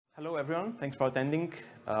Hello everyone, thanks for attending.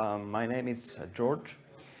 My name is George.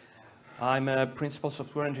 I'm a principal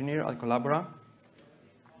software engineer at Collabora.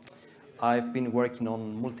 I've been working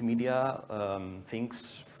on multimedia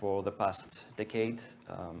things for the past decade.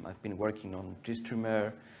 I've been working on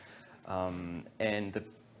GStreamer, and the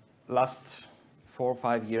last 4 or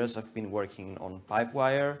 5 years I've been working on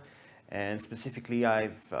PipeWire, and specifically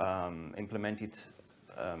I've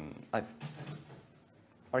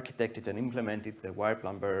architected and implemented the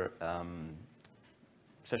WirePlumber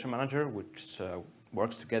session manager, which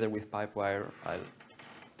works together with PipeWire. I'll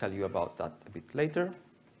tell you about that a bit later.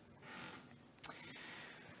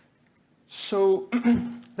 So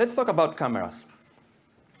let's talk about cameras,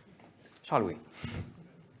 shall we?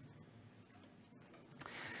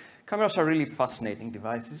 Cameras are really fascinating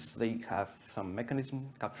devices. They have some mechanism,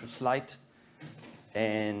 captures light,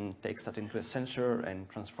 and takes that into a sensor and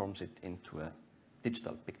transforms it into a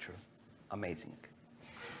digital picture. Amazing.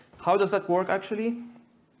 How does that work actually?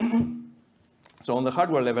 So on the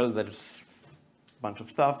hardware level, there's a bunch of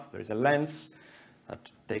stuff. There is a lens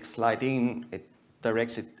that takes light in, it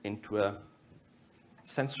directs it into a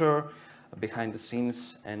sensor behind the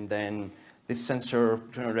scenes, and then this sensor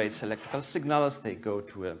generates electrical signals. They go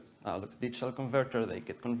to a digital converter, they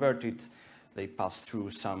get converted, they pass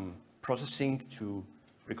through some processing to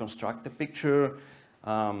reconstruct the picture.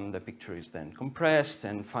 The picture is then compressed,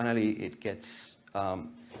 and finally it gets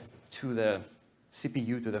to the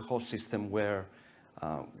CPU, to the host system, where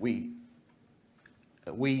we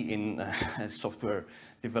in software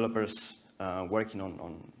developers working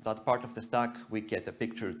on that part of the stack, we get a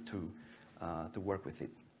picture to work with it.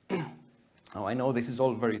 Now, I know this is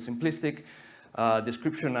all very simplistic.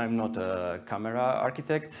 Description, I'm not a camera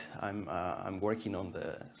architect. I'm working on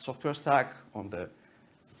the software stack, on the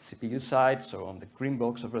CPU side, so on the green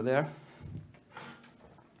box over there.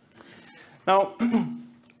 Now,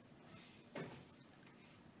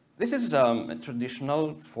 this is a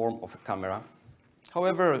traditional form of a camera.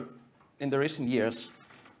 However, in the recent years,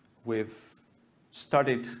 we've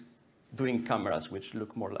started doing cameras which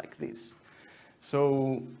look more like this.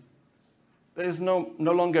 So there is no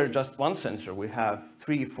longer just one sensor. We have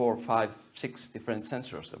 3, 4, 5, 6 different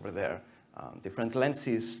sensors over there, different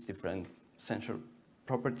lenses, different sensor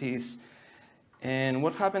properties. And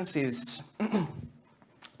what happens is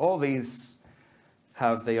all these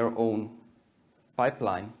have their own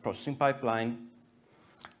pipeline, processing pipeline,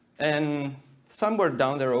 and somewhere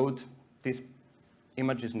down the road, these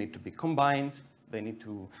images need to be combined. We need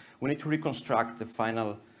to reconstruct the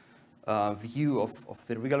final view of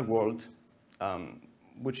the real world,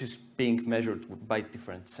 which is being measured by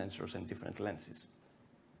different sensors and different lenses.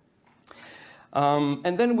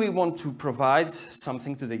 And then we want to provide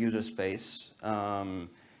something to the user space,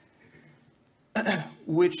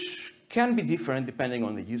 which can be different depending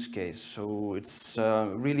on the use case. So it's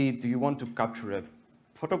really, do you want to capture a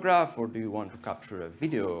photograph, or do you want to capture a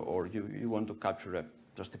video, or you want to capture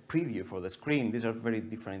just a preview for the screen? These are very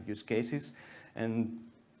different use cases. And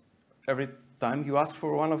every time you ask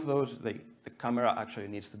for one of those, the camera actually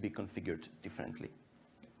needs to be configured differently.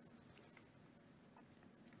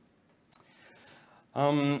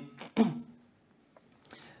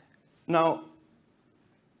 Now,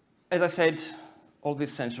 as I said, all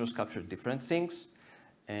these sensors capture different things,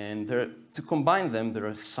 and to combine them, there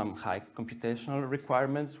are some high computational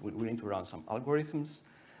requirements. We need to run some algorithms.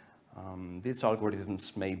 These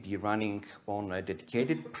algorithms may be running on a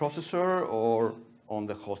dedicated processor or on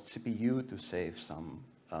the host CPU to save some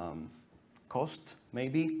cost,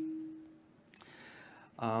 maybe.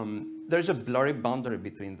 There's a blurry boundary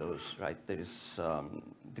between those, right? There is,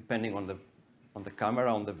 depending on the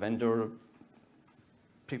camera, on the vendor,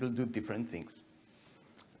 people do different things.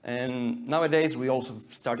 And nowadays, we also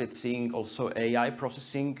started seeing also AI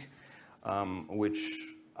processing, which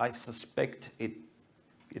I suspect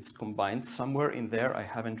it's combined somewhere in there. I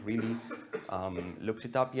haven't really looked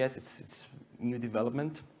it up yet. It's new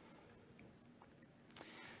development.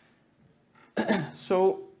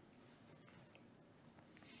 So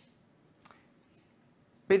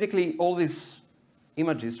basically, all these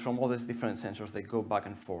images from all these different sensors, they go back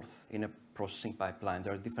and forth in a processing pipeline.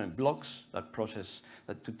 There are different blocks that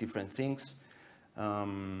do different things.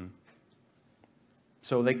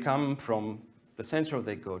 So they come from the sensor,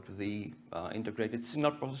 they go to the integrated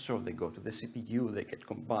signal processor, they go to the CPU, they get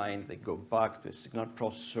combined, they go back to the signal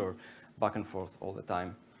processor, back and forth all the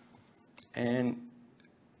time. And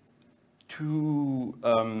to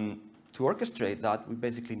orchestrate that, we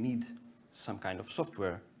basically need some kind of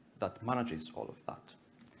software that manages all of that.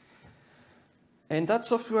 And that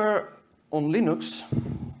software on Linux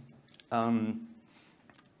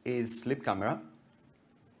is libcamera.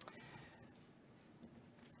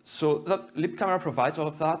 So that libcamera provides all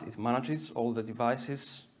of that. It manages all the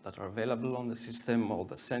devices that are available on the system, all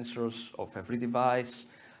the sensors of every device.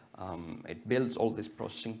 It builds all these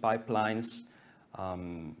processing pipelines.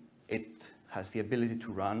 It has the ability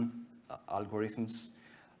to run algorithms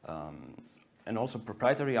and also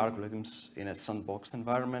proprietary algorithms in a sandboxed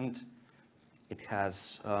environment. It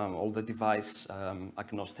has all the device,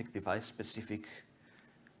 agnostic device-specific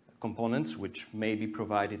components, which may be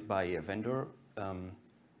provided by a vendor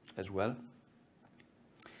as well.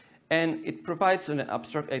 And it provides an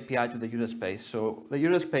abstract API to the user space. So the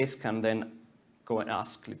user space can then go and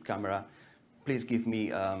ask libcamera, please give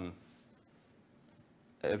me a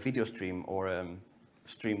video stream or a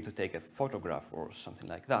stream to take a photograph or something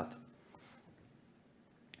like that.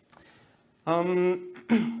 All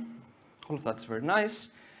of that's very nice.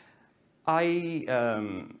 I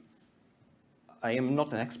am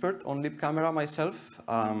not an expert on libcamera myself.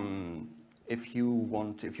 If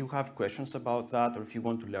you have questions about that, or if you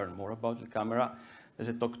want to learn more about libcamera, there's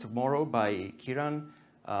a talk tomorrow by Kiran,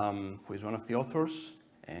 who is one of the authors,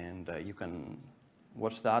 and you can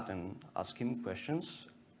watch that and ask him questions.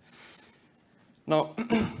 Now,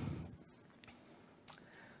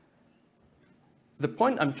 the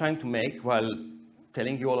point I'm trying to make while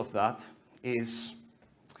telling you all of that is,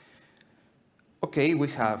 okay, we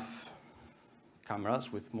have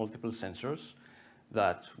cameras with multiple sensors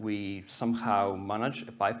that we somehow manage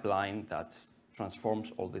a pipeline that transforms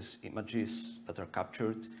all these images that are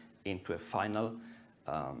captured into a final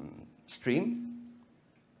stream.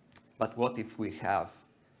 But what if we have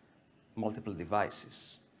multiple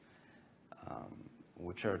devices,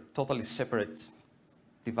 which are totally separate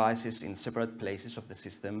devices in separate places of the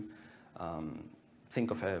system?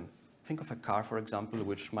 Think of a car, for example,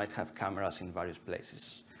 which might have cameras in various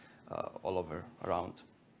places all over around.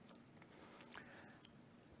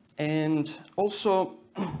 And also,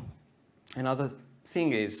 another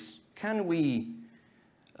thing is, can we,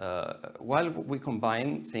 while we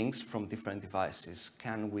combine things from different devices,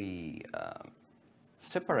 can we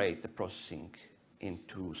separate the processing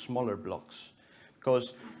into smaller blocks?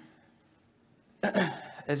 Because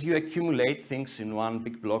as you accumulate things in one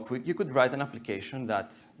big block, you could write an application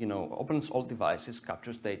that, opens all devices,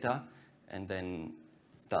 captures data, and then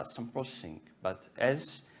does some processing. But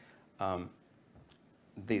as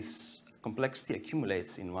this complexity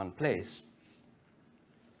accumulates in one place,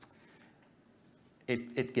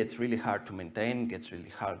 it gets really hard to maintain, gets really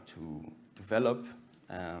hard to develop.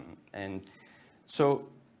 And so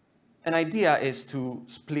an idea is to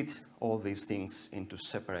split all these things into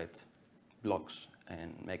separate blocks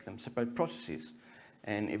and make them separate processes.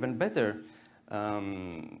 And even better,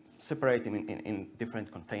 separate them in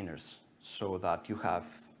different containers so that you have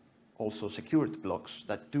also secured blocks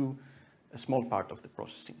that do a small part of the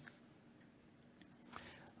processing.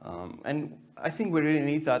 And I think we really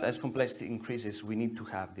need that. As complexity increases, we need to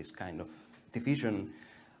have this kind of division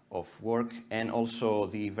of work, and also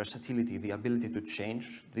the versatility, the ability to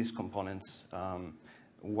change these components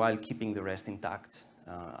while keeping the rest intact.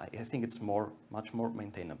 I think it's much more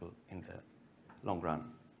maintainable in the long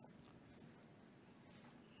run.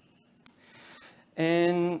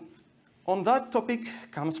 And on that topic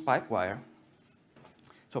comes PipeWire.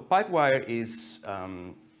 So PipeWire is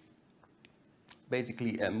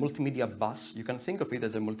basically a multimedia bus. You can think of it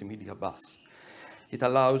as a multimedia bus. It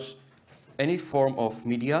allows any form of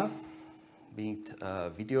media, be it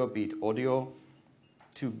video, be it audio,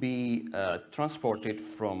 to be transported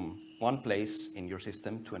from one place in your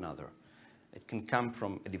system to another. It can come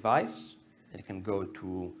from a device, and it can go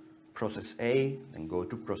to process A, then go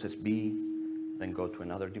to process B, then go to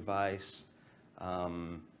another device,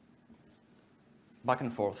 back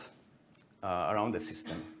and forth around the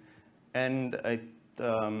system. And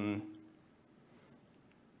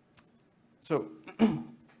so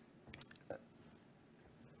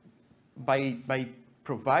by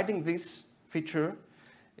providing this feature,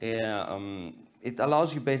 it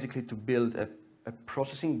allows you basically to build a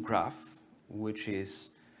processing graph which is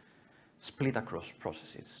split across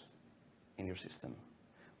processes in your system,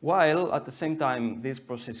 while at the same time these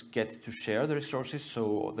processes get to share the resources,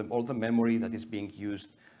 so all the memory that is being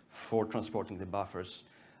used for transporting the buffers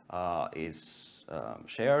is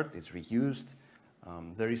shared, it's reused.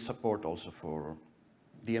 There is support also for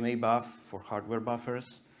DMA buff, for hardware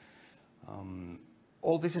buffers.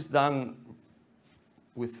 All this is done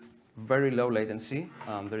with very low latency.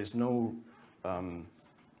 There is no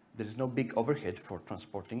big overhead for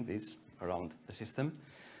transporting this around the system.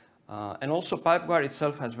 And also PipeWire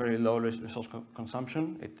itself has very low resource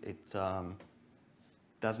consumption. It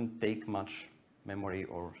doesn't take much memory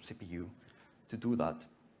or CPU to do that.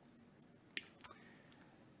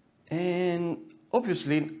 And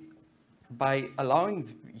obviously, by allowing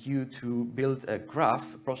you to build a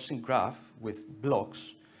graph, a processing graph with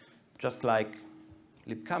blocks, just like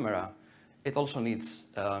libcamera, it also needs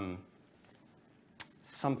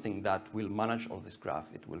something that will manage all this graph.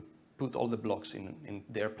 It will put all the blocks in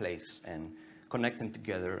their place and connect them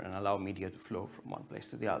together and allow media to flow from one place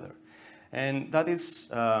to the other. And that is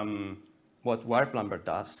what WirePlumber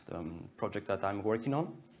does, the project that I'm working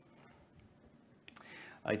on.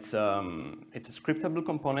 It's a scriptable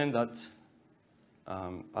component that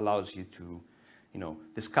allows you to,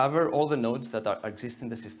 discover all the nodes that exist in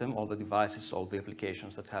the system, all the devices, all the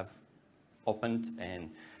applications that have opened,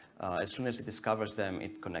 and as soon as it discovers them,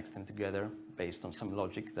 it connects them together based on some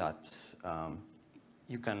logic that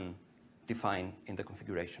you can define in the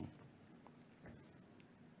configuration.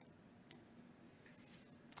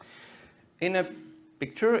 In a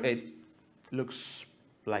picture, it looks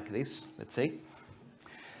like this, let's say.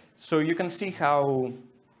 So you can see how,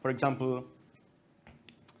 for example,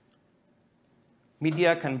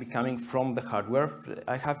 media can be coming from the hardware.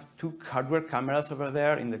 I have two hardware cameras over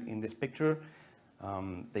there in this picture.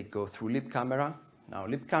 They go through libcamera. Now,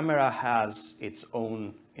 libcamera has its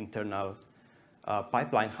own internal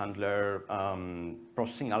pipeline handler,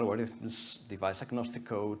 processing algorithms, device agnostic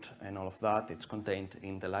code, and all of that. It's contained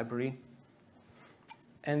in the library.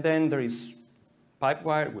 And then there is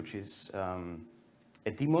PipeWire, which is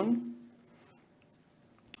a daemon.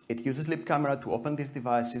 It uses libcamera to open these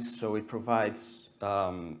devices, so it provides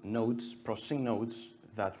nodes, processing nodes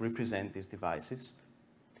that represent these devices.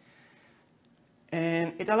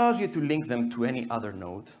 And it allows you to link them to any other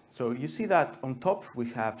node. So you see that on top we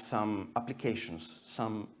have some applications,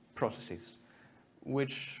 some processes,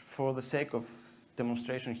 which for the sake of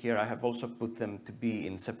demonstration here, I have also put them to be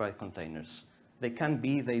in separate containers. They can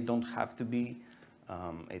be, they don't have to be.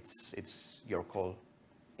 It's your call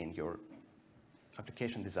in your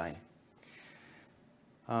application design.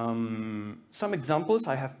 Some examples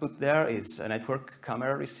I have put there is a network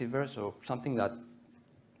camera receiver, so something that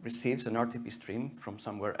receives an RTP stream from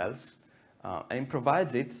somewhere else and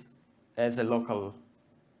provides it as a local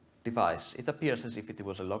device. It appears as if it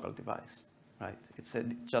was a local device, right? It's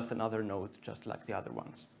just another node, just like the other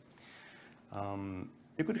ones.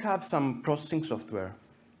 You could have some processing software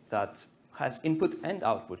that has input and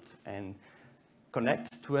output and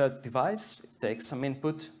connects to a device, takes some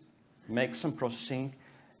input, makes some processing,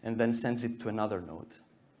 and then sends it to another node.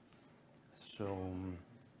 So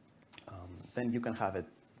then you can have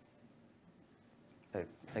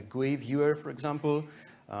a GUI viewer, for example,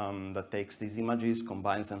 that takes these images,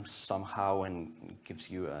 combines them somehow, and gives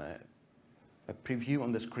you a preview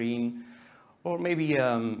on the screen, or maybe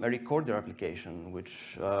a recorder application,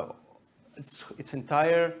 which its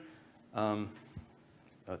entire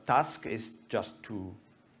task is just to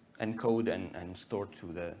encode and store to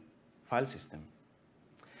the file system.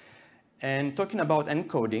 And talking about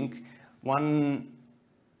encoding, one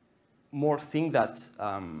more thing that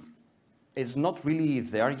is not really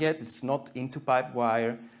there yet, it's not into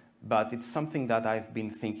PipeWire, but it's something that I've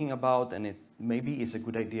been thinking about, and it maybe is a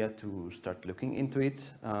good idea to start looking into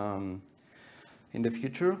it in the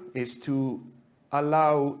future, is to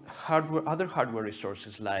allow other hardware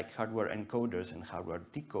resources like hardware encoders and hardware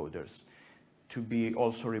decoders to be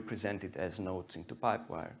also represented as nodes into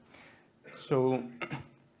PipeWire. So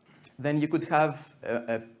then you could have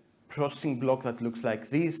a processing block that looks like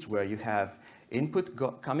this, where you have input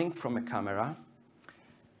coming from a camera.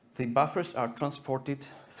 The buffers are transported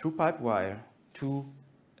through PipeWire to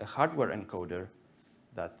a hardware encoder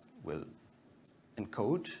that will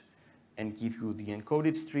encode and give you the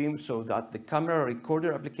encoded stream, so that the camera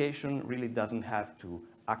recorder application really doesn't have to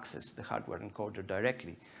access the hardware encoder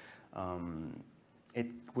directly. It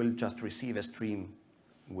will just receive a stream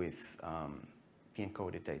with the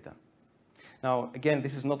encoded data. Now, again,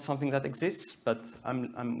 this is not something that exists, but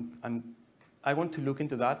I want to look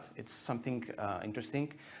into that. It's something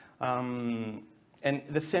interesting. And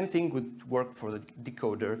the same thing would work for the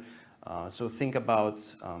decoder. So think about,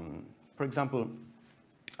 for example,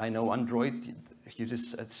 I know Android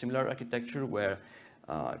uses a similar architecture where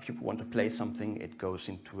if you want to play something, it goes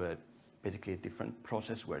into basically a different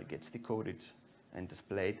process where it gets decoded and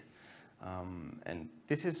displayed. And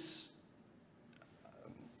this is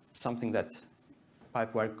something that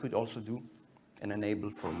PipeWire could also do and enable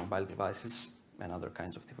for mobile devices and other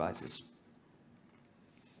kinds of devices.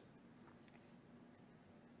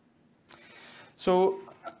 So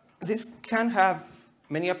this can have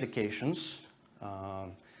many applications.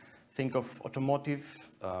 Think of automotive,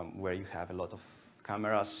 where you have a lot of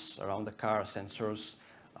cameras around the car, sensors,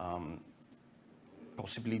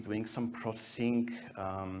 possibly doing some processing.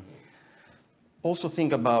 Also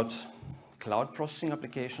think about cloud processing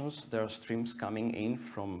applications. There are streams coming in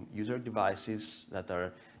from user devices that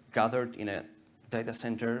are gathered in a data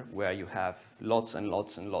center where you have lots and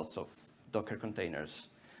lots and lots of Docker containers.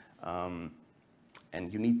 And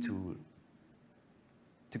you need to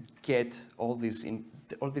get all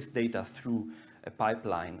this data through a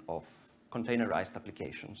pipeline of containerized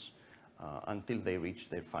applications until they reach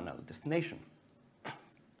their final destination.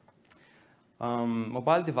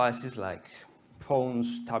 Mobile devices like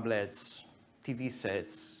phones, tablets, TV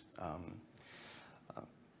sets,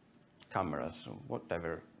 cameras,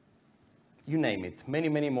 whatever, you name it, many,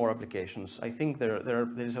 many more applications. I think there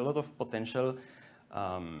is a lot of potential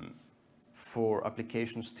for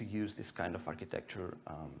applications to use this kind of architecture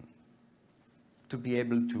to be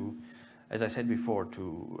able to, as I said before,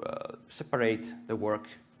 to separate the work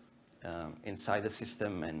inside the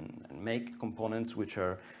system and make components which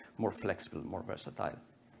are more flexible, more versatile.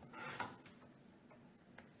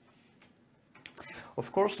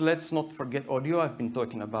 Of course, let's not forget audio. I've been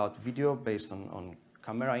talking about video based on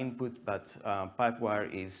camera input, but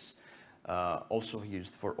PipeWire is also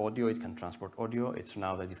used for audio. It can transport audio. It's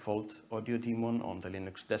now the default audio daemon on the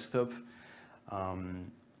Linux desktop,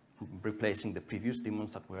 replacing the previous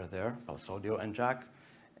daemons that were there, Pulse Audio and Jack.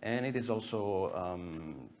 And it is also,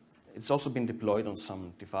 it's also been deployed on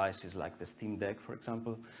some devices like the Steam Deck, for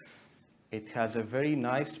example. It has a very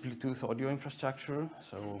nice Bluetooth audio infrastructure,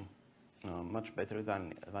 so much better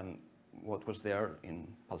than what was there in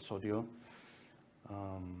Pulse Audio.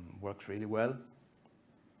 Works really well.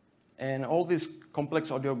 And all these complex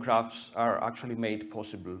audio graphs are actually made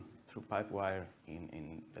possible through PipeWire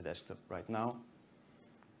in the desktop right now.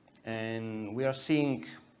 And we are seeing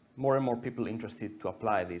more and more people interested to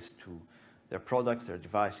apply this to their products, their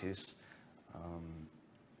devices.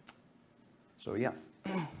 So yeah.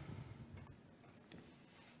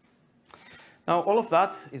 Now, all of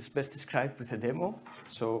that is best described with a demo.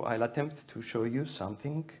 So I'll attempt to show you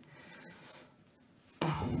something.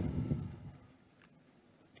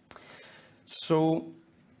 So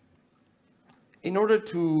in order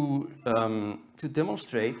to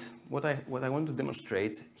demonstrate, what I want to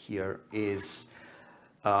demonstrate here is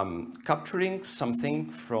capturing something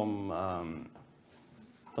from,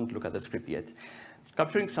 don't look at the script yet,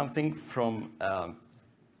 capturing something from a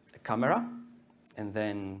camera and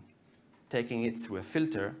then taking it through a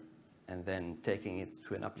filter and then taking it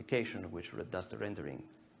to an application which does the rendering,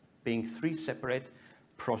 being 3 separate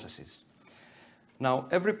processes. Now,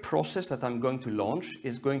 every process that I'm going to launch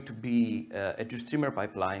is going to be a GStreamer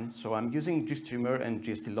pipeline. So I'm using GStreamer and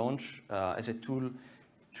GST-Launch as a tool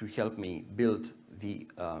to help me build the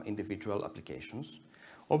individual applications.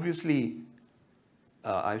 Obviously,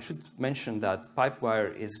 I should mention that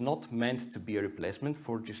PipeWire is not meant to be a replacement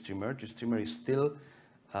for GStreamer. GStreamer is still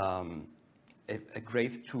a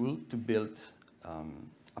great tool to build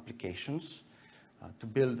applications, to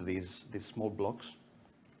build these small blocks.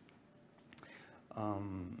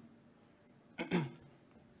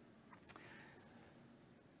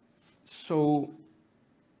 So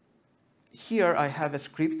here I have a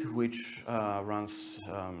script which runs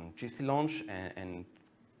GST-Launch and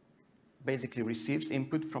basically receives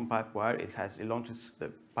input from PipeWire. It launches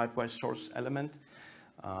the PipeWire source element.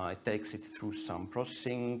 It takes it through some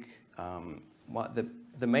processing.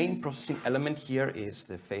 The main processing element here is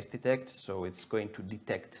the face detect. So it's going to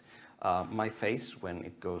detect my face when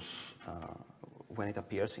it goes, when it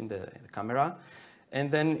appears in the camera.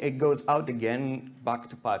 And then it goes out again back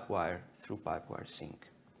to PipeWire through PipeWire sync.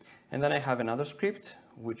 And then I have another script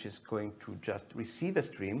which is going to just receive a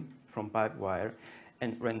stream from PipeWire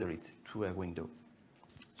and render it to a window.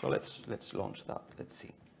 So let's launch that. Let's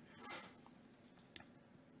see.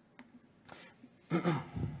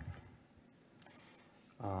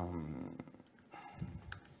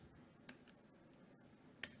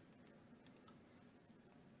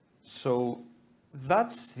 So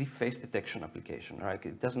that's the face detection application, right?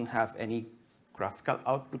 It doesn't have any graphical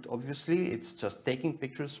output, obviously. It's just taking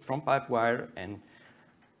pictures from PipeWire and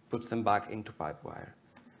puts them back into PipeWire.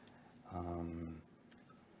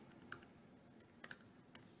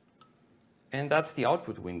 And that's the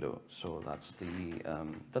output window. So that's the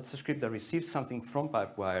script that receives something from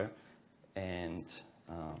PipeWire and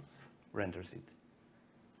renders it.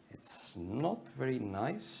 It's not very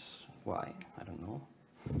nice. Why? I don't know.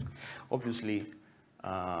 Obviously,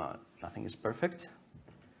 nothing is perfect.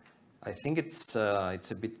 I think it's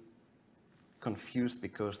a bit confused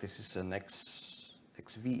because this is an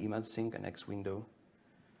XV image sync, an X window.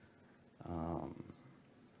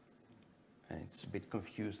 And it's a bit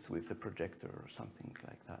confused with the projector or something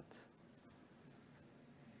like that.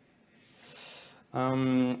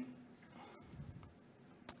 So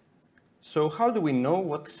how do we know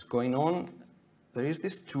what's going on? There is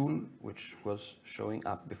this tool which was showing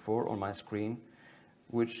up before on my screen,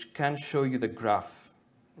 which can show you the graph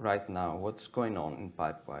right now, what's going on in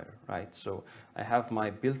PipeWire, right? So I have my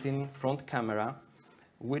built-in front camera,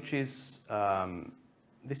 which is,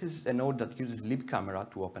 this is a node that uses libcamera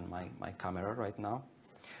to open my camera right now.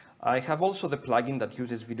 I have also the plugin that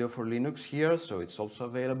uses video for Linux here, so it's also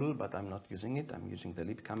available, but I'm not using it. I'm using the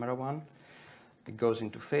libcamera one. It goes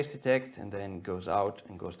into face detect and then goes out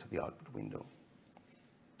and goes to the output window.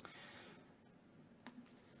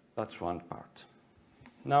 That's one part.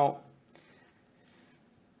 Now,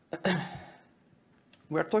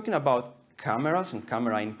 we're talking about cameras and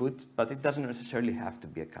camera input, but it doesn't necessarily have to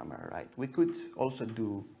be a camera, right? We could also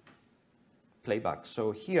do playback.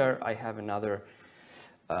 So here I have another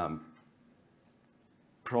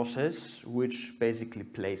process which basically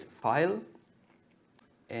plays a file,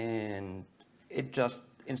 and it just,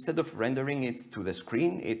 instead of rendering it to the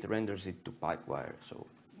screen, it renders it to PipeWire. So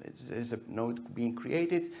there's a node being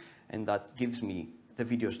created, and that gives me the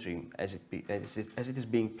video stream as it is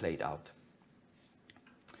being played out.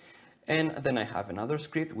 And then I have another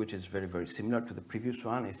script which is very, very similar to the previous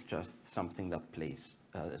one. It's just something that plays,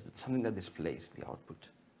 something that displays the output.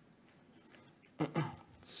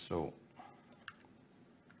 So,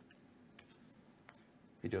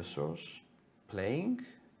 video source playing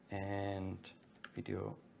and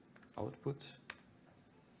video output.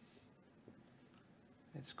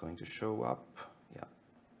 It's going to show up. Yeah,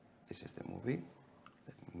 this is the movie.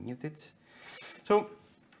 Let me mute it. So,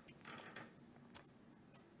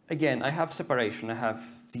 again, I have separation. I have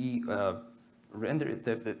the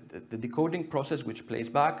the decoding process which plays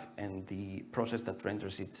back, and the process that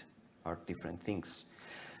renders it are different things.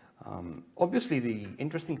 Obviously, the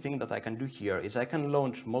interesting thing that I can do here is I can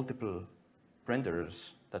launch multiple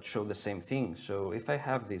renderers that show the same thing. So if I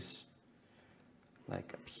have this,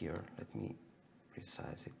 like up here, let me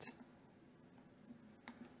resize it.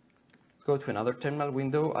 Go to another terminal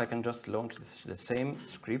window, I can just launch the same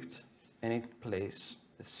script, and it plays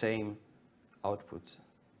the same output,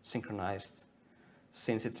 synchronized,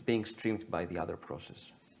 since it's being streamed by the other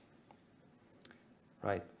process.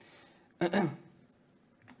 Right.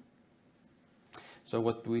 So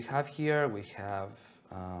what we have here, we have,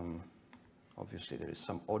 obviously there is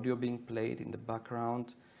some audio being played in the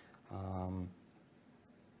background.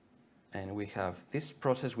 And we have this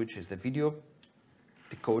process, which is the video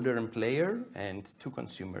decoder and player, and two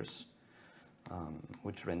consumers,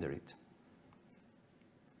 which render it.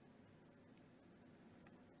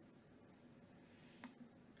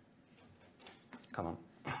 Come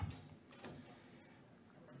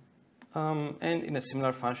on. And in a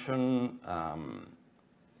similar fashion,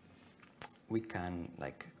 we can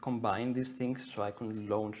like combine these things. So I can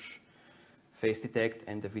launch face detect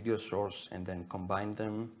and the video source and then combine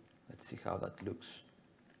them. Let's see how that looks.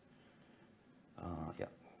 Yeah,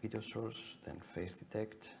 video source, then face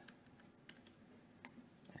detect,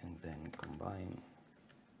 and then combine.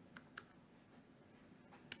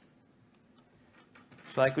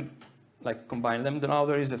 So I could like combine them. Now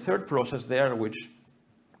there is a third process there which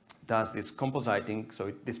does this compositing. So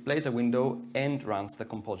it displays a window and runs the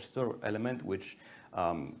compositor element, which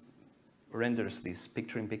renders this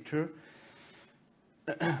picture-in-picture.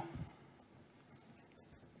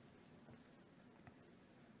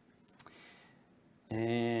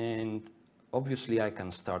 And obviously I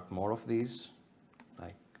can start more of these,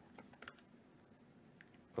 like,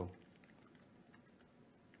 oh.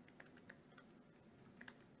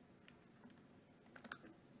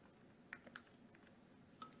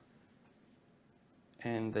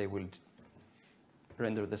 And they will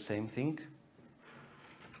render the same thing.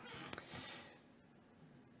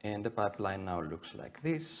 And the pipeline now looks like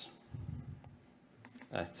this.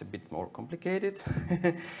 It's a bit more complicated.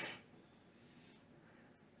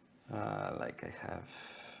 Like I have,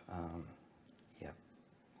 yeah,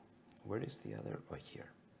 where is the other? Oh, here.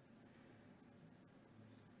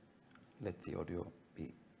 Let the audio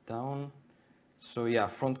be down. So yeah,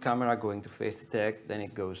 front camera going to face detect, then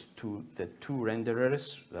it goes to the two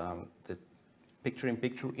renderers, the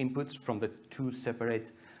picture-in-picture inputs from the two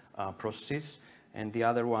separate processes. And the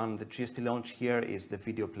other one, the GST launch here, is the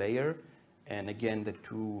video player. And again, the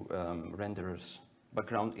two renderers,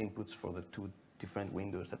 background inputs for the two different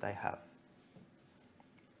windows that I have.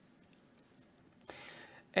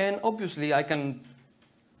 And obviously I can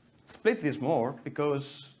split this more,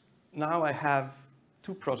 because now I have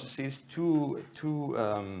two processes, two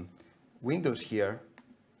windows here,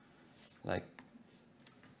 like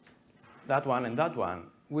that one and that one,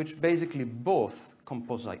 which basically both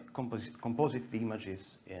composite the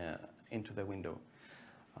images into the window.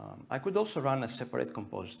 I could also run a separate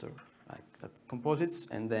compositor, like that composites,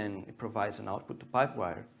 and then it provides an output to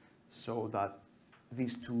PipeWire, so that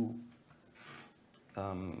these two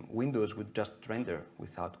windows would just render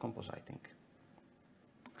without compositing.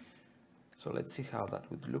 So let's see how that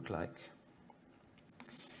would look like.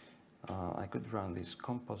 I could run this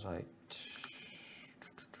composite sh.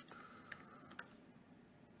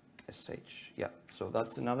 Yeah, so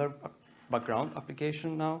that's another background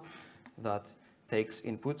application now that takes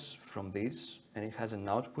inputs from these, and it has an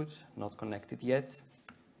output not connected yet.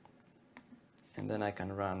 And then I can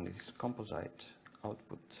run this composite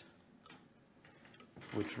output,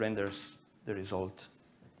 which renders the result.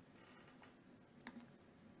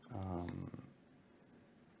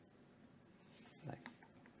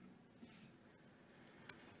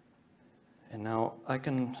 And now I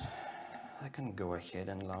can go ahead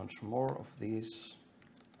and launch more of these.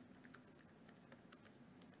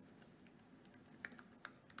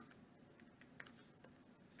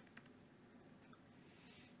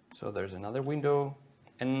 So there's another window,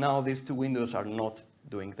 and now these two windows are not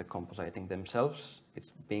doing the compositing themselves.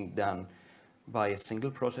 It's being done by a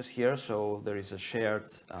single process here, so there is a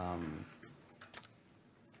shared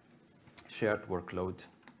workload.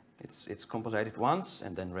 It's composited once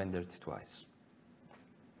and then rendered twice.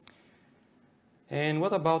 And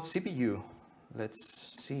what about CPU? Let's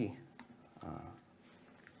see.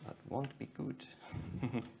 That won't be good.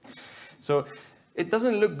 So it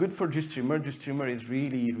doesn't look good for GStreamer. GStreamer is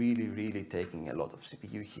really taking a lot of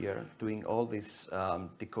CPU here, doing all this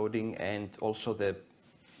decoding, and also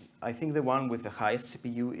I think the one with the highest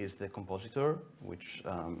CPU is the compositor, which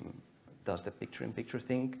does the picture-in-picture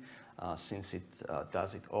thing, since it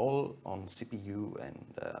does it all on CPU,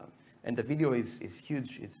 and the video is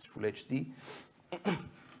huge. It's full HD.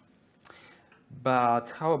 But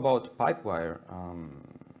how about PipeWire?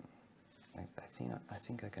 I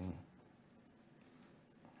think I can.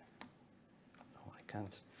 No, I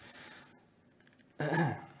can't.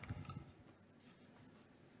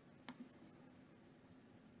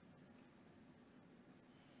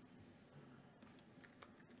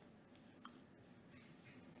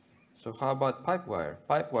 So how about PipeWire?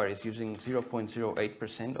 PipeWire is using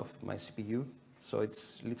 0.08% of my CPU, so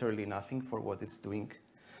it's literally nothing for what it's doing.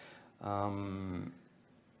 And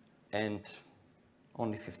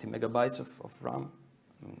only 50 megabytes of RAM.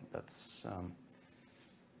 I mean, that's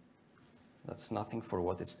nothing for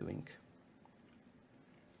what it's doing.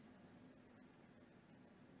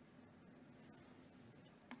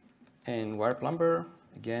 And WirePlumber,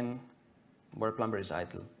 again, WirePlumber is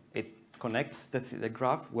idle. It connects the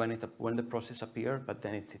graph when the process appears, but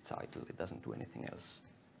then it's idle. It doesn't do anything else.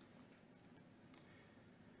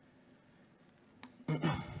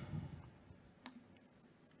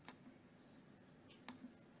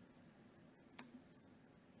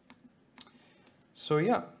 So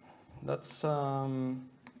yeah, that's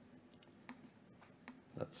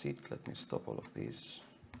it. Let me stop all of these.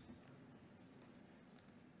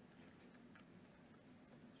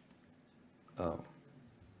 Oh.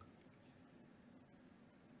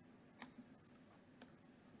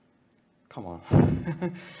 Come on.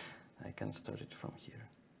 I can start it from here.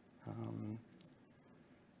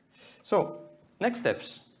 So, next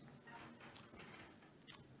steps.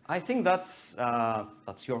 I think that's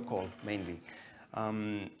your call, mainly.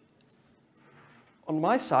 On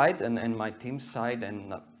my side and my team's side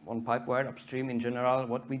and on PipeWire upstream in general,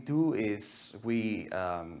 what we do is we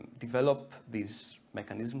develop these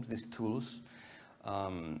mechanisms, these tools,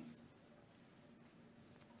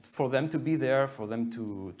 for them to be there, for them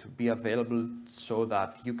to be available so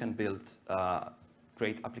that you can build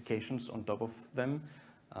great applications on top of them.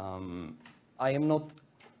 I am not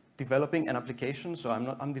developing an application, so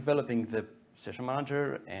I'm developing the session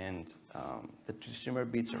manager and the GStreamer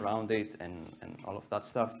bits around it and all of that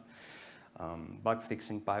stuff, bug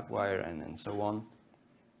fixing, PipeWire, and so on.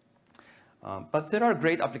 But there are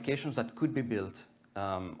great applications that could be built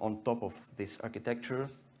on top of this architecture,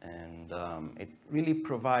 and it really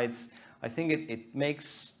provides, I think it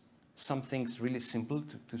makes some things really simple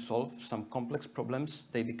to solve. Some complex problems,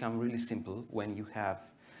 they become really simple when you have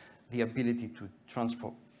the ability to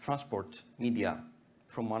transport media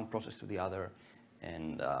from one process to the other,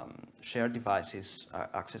 and share devices,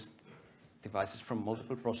 access devices from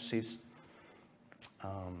multiple processes,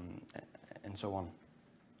 and so on.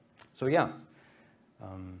 So yeah,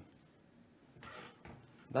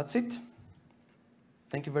 that's it.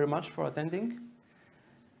 Thank you very much for attending,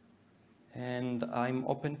 and I'm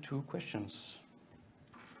open to questions.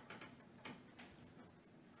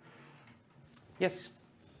 Yes?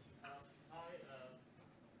 Hi,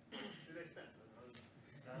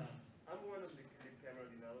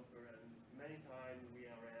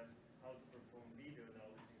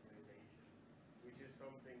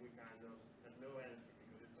 something we kind of have no answer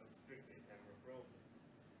because it's a strictly a camera problem.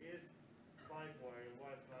 Is PipeWire and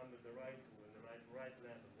webcam the right tool and the right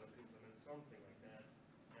level to implement something like that?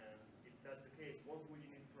 And if that's the case, what would you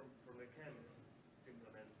need from the camera to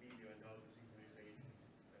implement video and audio synchronization?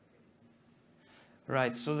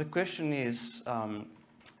 Right, so the question is,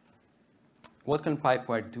 what can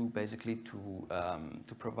PipeWire do basically to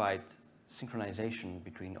provide synchronization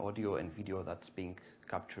between audio and video that's being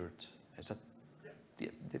captured? Is that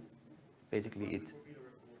basically it?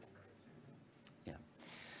 Yeah.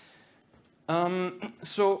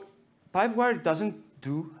 So PipeWire doesn't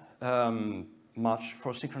do much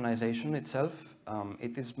for synchronization itself.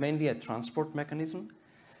 It is mainly a transport mechanism,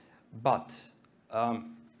 but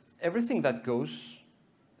everything that goes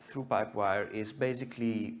through PipeWire is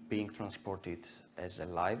basically being transported as a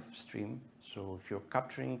live stream. So if you're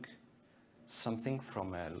capturing something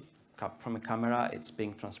from a camera, it's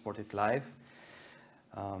being transported live.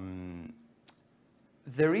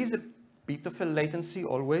 There is a bit of a latency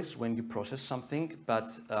latency when you process something, but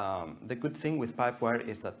the good thing with PipeWire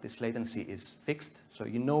is that this latency is fixed. So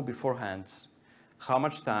you know beforehand how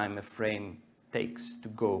much time a frame takes to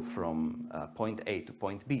go from point A to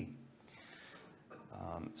point B.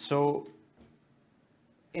 So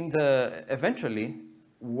eventually,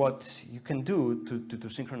 what you can do to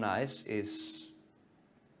synchronize is,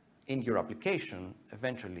 in your application,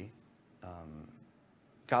 eventually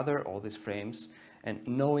gather all these frames and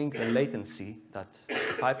knowing the latency that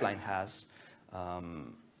the pipeline has,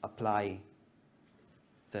 apply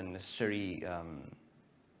the necessary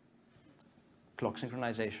clock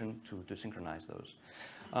synchronization to synchronize those.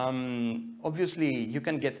 Obviously, you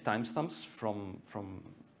can get timestamps from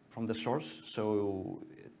the source. So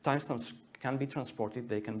timestamps can be transported,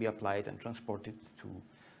 they can be applied and transported to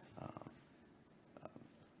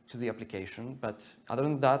the application. But other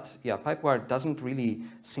than that, yeah, PipeWire doesn't really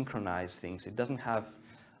synchronize things. It doesn't have,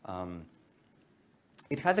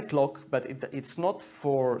 it has a clock, but it's not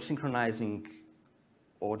for synchronizing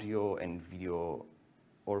audio and video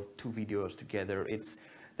or two videos together.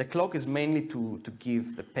 The clock is mainly to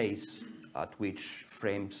give the pace at which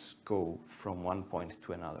frames go from one point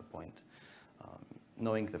to another point.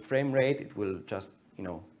 Knowing the frame rate, it will just,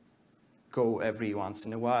 go every once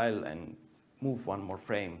in a while and move one more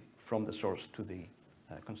frame from the source to the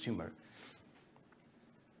consumer.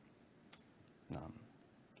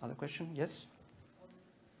 Other question? Yes?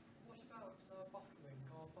 What about buffering?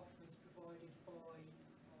 Are buffers provided by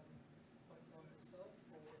PipeWire itself,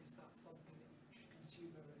 or is that something that each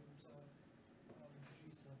consumer and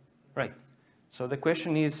producer? Right. So the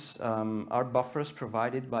question is, are buffers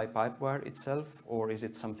provided by PipeWire itself, or is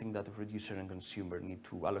it something that the producer and consumer need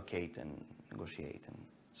to allocate and negotiate and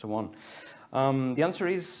so on? The answer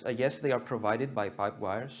is yes, they are provided by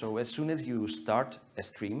PipeWire. So as soon as you start a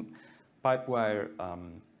stream, PipeWire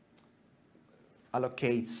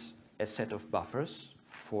allocates a set of buffers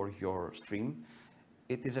for your stream.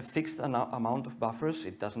 It is a fixed amount of buffers.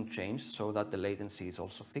 It doesn't change, so that the latency is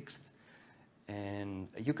also fixed. And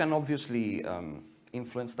you can obviously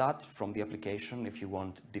influence that from the application if you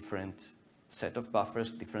want different set of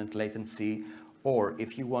buffers, different latency, or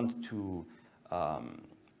if you want to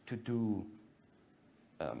do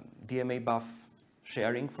DMA buff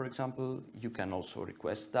sharing, for example, you can also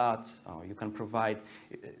request that. You can provide,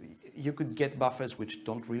 you could get buffers which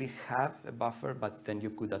don't really have a buffer, but then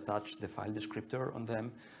you could attach the file descriptor on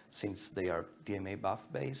them since they are DMA buff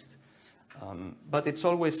based. But it's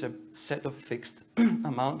always a set of fixed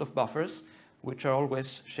amount of buffers, which are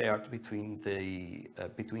always shared between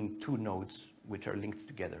two nodes which are linked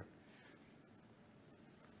together.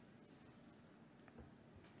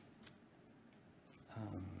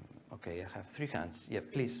 Okay, I have 3 hands. Yeah,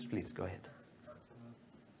 please go ahead.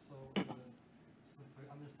 So if I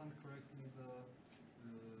understand correctly, the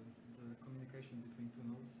communication between two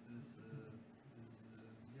nodes is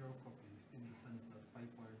zero copy, in the sense that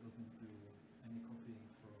PipeWire doesn't do any copying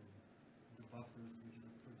from the buffers which the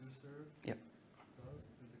producer does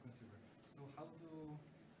to the consumer. So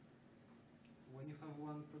when you have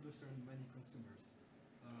one producer and many consumers,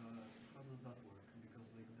 how does that work? Because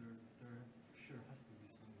there sure has to be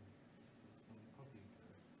some copying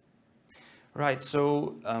there. Right,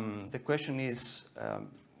 so the question is,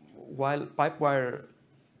 while PipeWire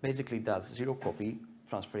basically does zero copy,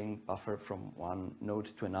 transferring buffer from one node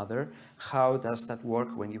to another, how does that work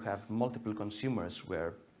when you have multiple consumers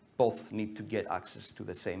where both need to get access to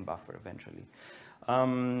the same buffer eventually?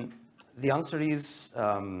 The answer is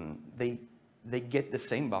they get the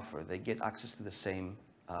same buffer, they get access to the same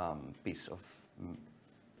piece of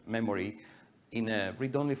memory in a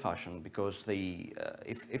read-only fashion, because they,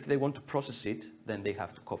 if they want to process it, then they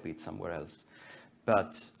have to copy it somewhere else.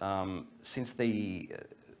 But since they,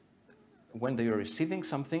 when they are receiving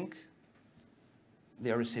something,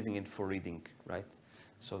 they are receiving it for reading, right?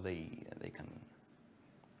 So they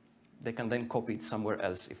can then copy it somewhere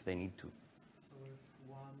else if they need to. So if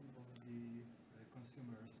one of the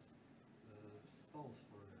consumers stalls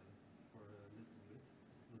for a little bit,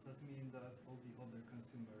 does that mean that all the other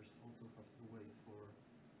consumers also have to wait for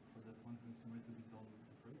that one consumer to be done with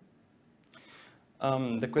the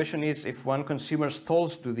frame? The question is, if one consumer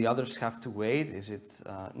stalls, do the others have to wait? Is it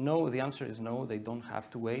no? The answer is no. They don't have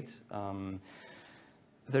to wait.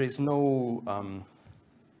 There is no.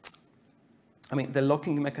 I mean, the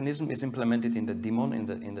locking mechanism is implemented in the daemon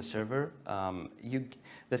in the server.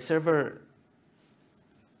 The server,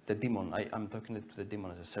 the daemon. I'm talking to the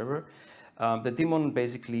daemon as a server. The daemon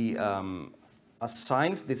basically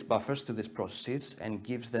assigns these buffers to these processes and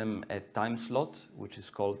gives them a time slot, which is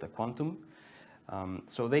called a quantum.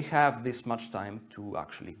 So they have this much time to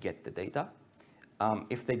actually get the data.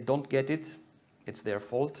 If they don't get it, it's their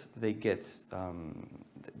fault. They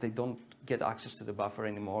don't get access to the buffer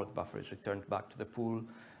anymore. The buffer is returned back to the pool,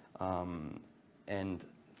 and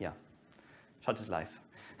yeah, such is life.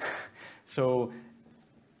 So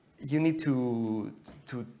you need to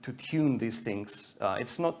tune these things.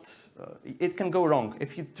 It's not. It can go wrong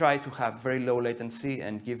if you try to have very low latency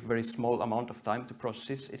and give very small amount of time to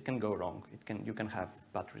process. It can go wrong. You can have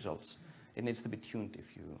bad results. It needs to be tuned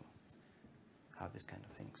if you have this kind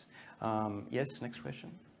of things. Yes. Next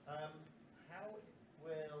question. How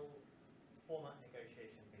will format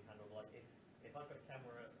negotiation be handled? Like if I've got a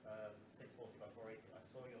camera 640 by 480, I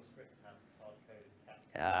saw your script have hard-coded caps.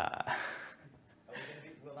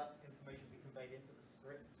 Will that information be conveyed into the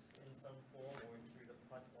scripts in some form or through the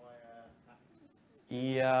PipeWire apps?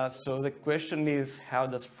 Yeah, so the question is, how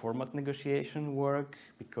does format negotiation work?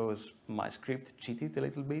 Because my script cheated a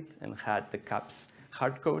little bit and had the caps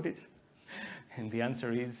hard-coded. And the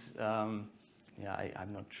answer is, yeah,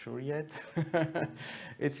 I'm not sure yet.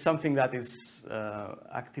 It's something that is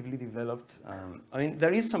actively developed. I mean,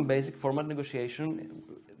 there is some basic format negotiation.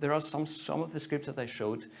 There are some of the scripts that I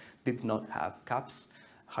showed did not have caps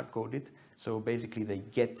hard-coded. So basically, they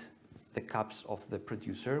get the caps of the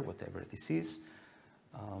producer, whatever this is.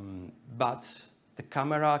 But the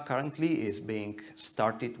camera currently is being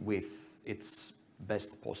started with its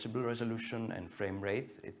best possible resolution and frame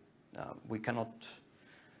rate. We cannot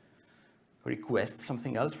request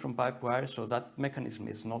something else from PipeWire, so that mechanism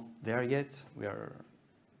is not there yet. We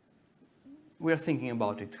are thinking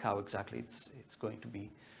about it, how exactly it's going to be.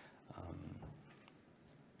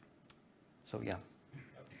 So yeah.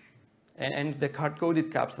 And the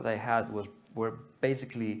hard-coded caps that I had were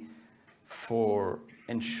basically for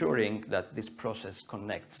ensuring that this process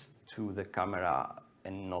connects to the camera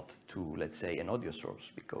and not to, let's say, an audio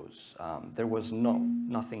source, because there was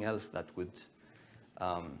nothing else that would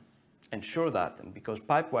ensure that. And because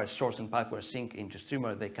PipeWire source and PipeWire sync into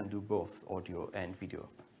Streamer, they can do both audio and video.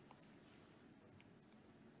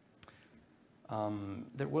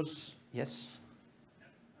 There was, yes?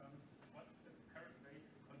 What's the current way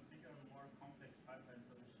to configure more complex pipelines?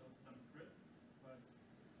 So we showed some scripts, but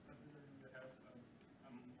considering you have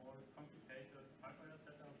a more complicated PipeWire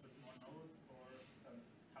setup with more nodes or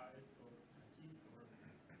ties or keys or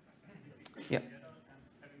Yeah. together and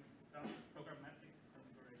having some programmatic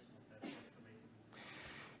configuration of that, what's the way to do?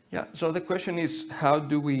 Yeah, so the question is, how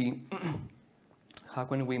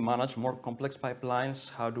can we manage more complex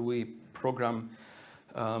pipelines? How do we program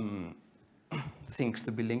things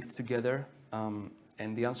to be linked together?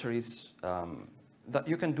 And the answer is that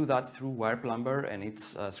you can do that through WirePlumber and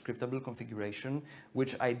its scriptable configuration,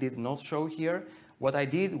 which I did not show here. What I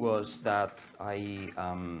did was that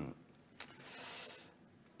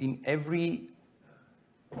in every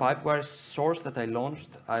PipeWire source that I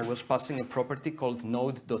launched, I was passing a property called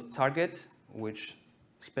node.target, which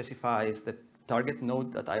specifies the target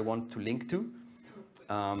node that I want to link to.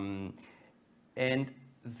 And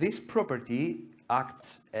this property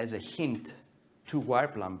acts as a hint to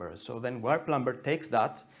WirePlumber. So then WirePlumber takes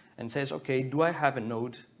that and says, okay, do I have a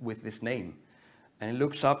node with this name? And it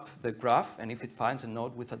looks up the graph, and if it finds a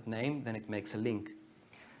node with that name, then it makes a link.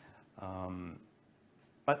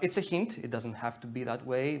 But it's a hint. It doesn't have to be that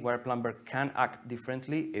way. WirePlumber can act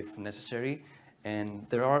differently if necessary. And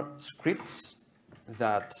there are scripts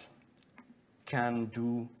that can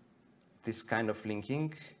do this kind of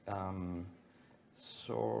linking.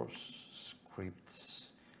 Source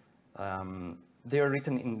scripts. They are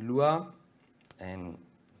written in Lua, and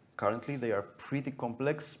currently they are pretty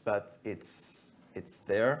complex, but it's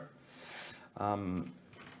there.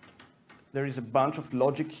 There is a bunch of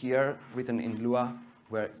logic here written in Lua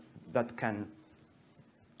that can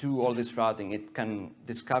do all this routing. It can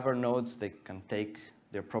discover nodes, they can take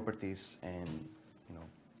their properties and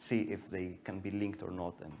see if they can be linked or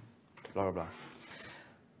not, and blah, blah,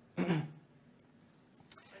 blah.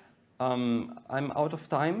 I'm out of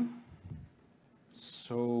time,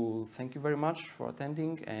 so thank you very much for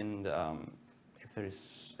attending, and if there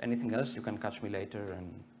is anything else, you can catch me later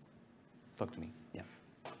and talk to me. Yeah,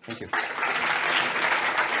 thank you.